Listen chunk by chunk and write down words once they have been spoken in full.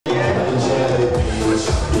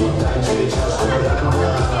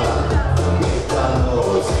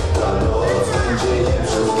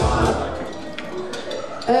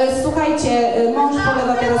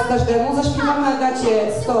każdemu. Zaśpiewamy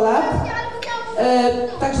Agacie 100 lat,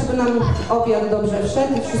 tak żeby nam obiad dobrze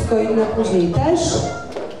wszedł i wszystko inne później też.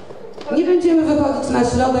 Nie będziemy wychodzić na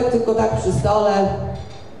środek, tylko tak przy stole.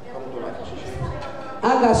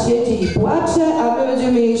 Aga siedzi i płacze, a my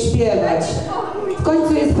będziemy jej śpiewać. W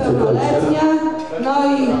końcu jest pełnoletnia, no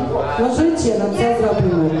i no życie, no co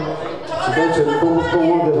zrobimy? Czekajcie,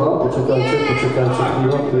 pomogę wam, poczekajcie,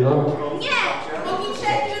 chwila. Nie! Bo mi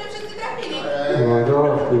trzeba, żeby wszyscy trafili.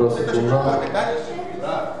 Uwaga, chwila, sekunda.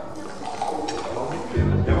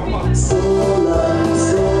 Sola,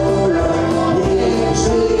 sola, niech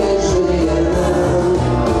żyje, żyje nam.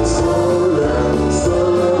 Sola,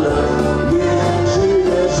 sola, niech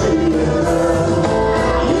żyje, żyje nam.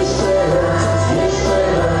 Jeszcze raz, niech żyje,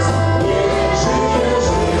 żyje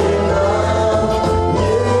nam.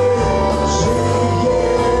 Niech żyje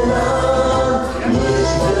nam.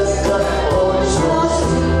 Niech gwiazda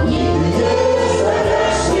okoliczności nigdy nie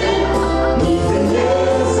zagaśnie, nigdy nie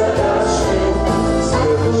zagaśnie.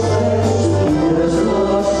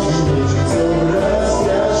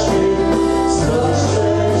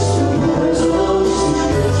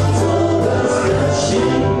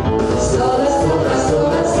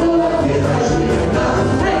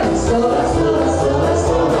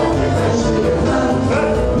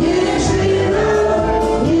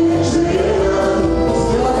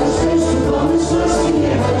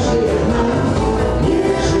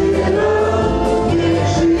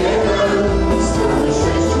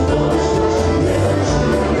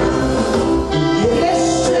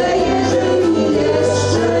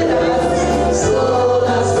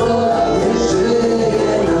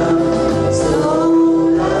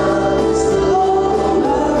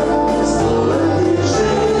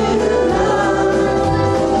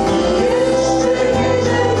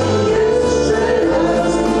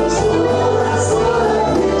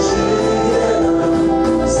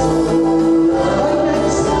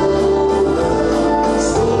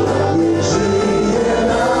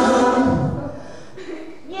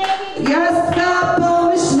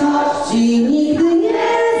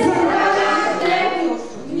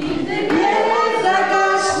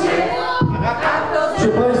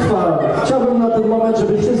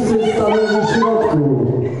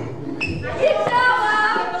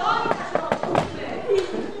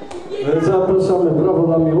 Zapraszamy, brawo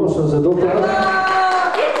dla Miłosza, że dotarł.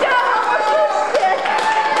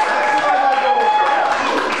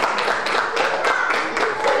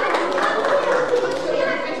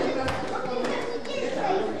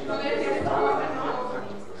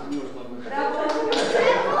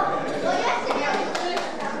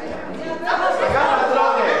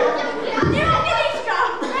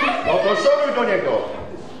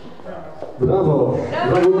 Brawo!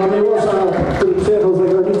 Brawo dla Miłosza, który przyjechał z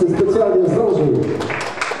zagranicy specjalnie, zdążył.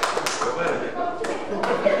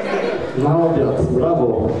 Na obiad,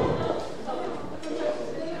 brawo!